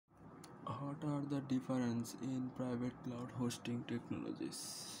What are the difference in private cloud hosting technologies?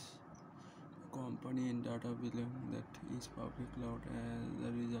 Company in data billing that is public cloud as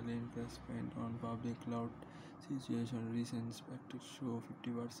a result interest spent on public cloud situation recent spectacles show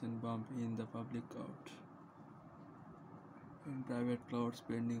 50% bump in the public cloud. In private cloud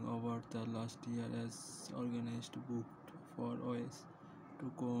spending over the last year as organized booked for OS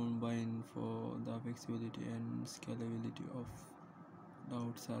to combine for the flexibility and scalability of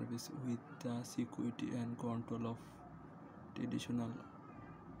cloud service with the security and control of traditional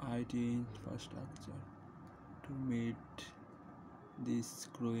IT infrastructure. To meet this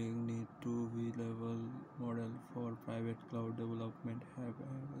growing need to be level model for private cloud development have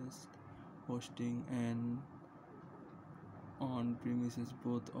addressed hosting and on premises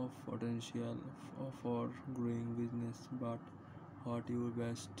both of potential for growing business, but what you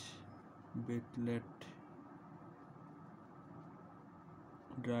best bet let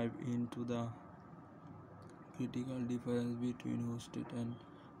dive into the critical difference between hosted and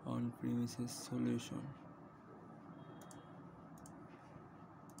on premises solution.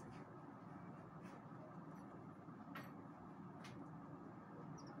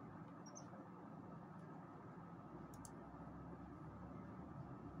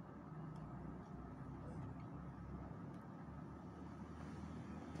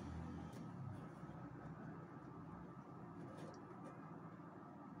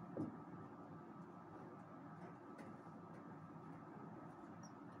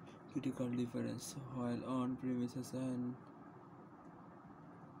 Critical difference while on premises and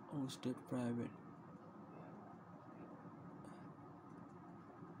hosted private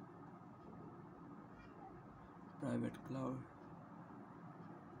cloud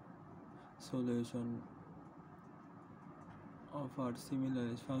solution offer similar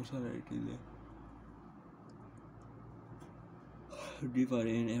functionality they differ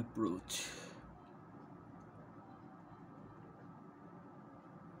in approach.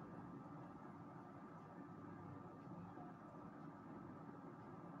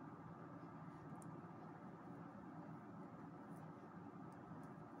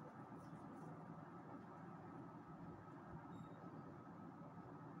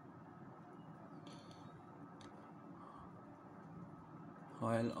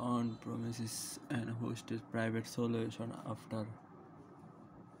 While on premises and hosted private solution offer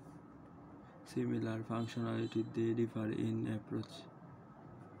similar functionality they differ in approach.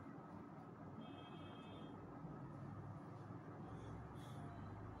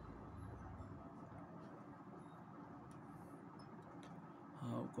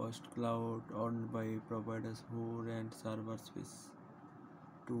 How cost cloud owned by providers who rent server space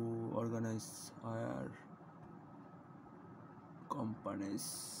to organize higher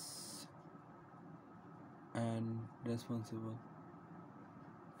companies and responsible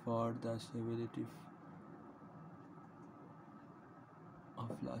for the stability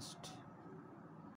of last.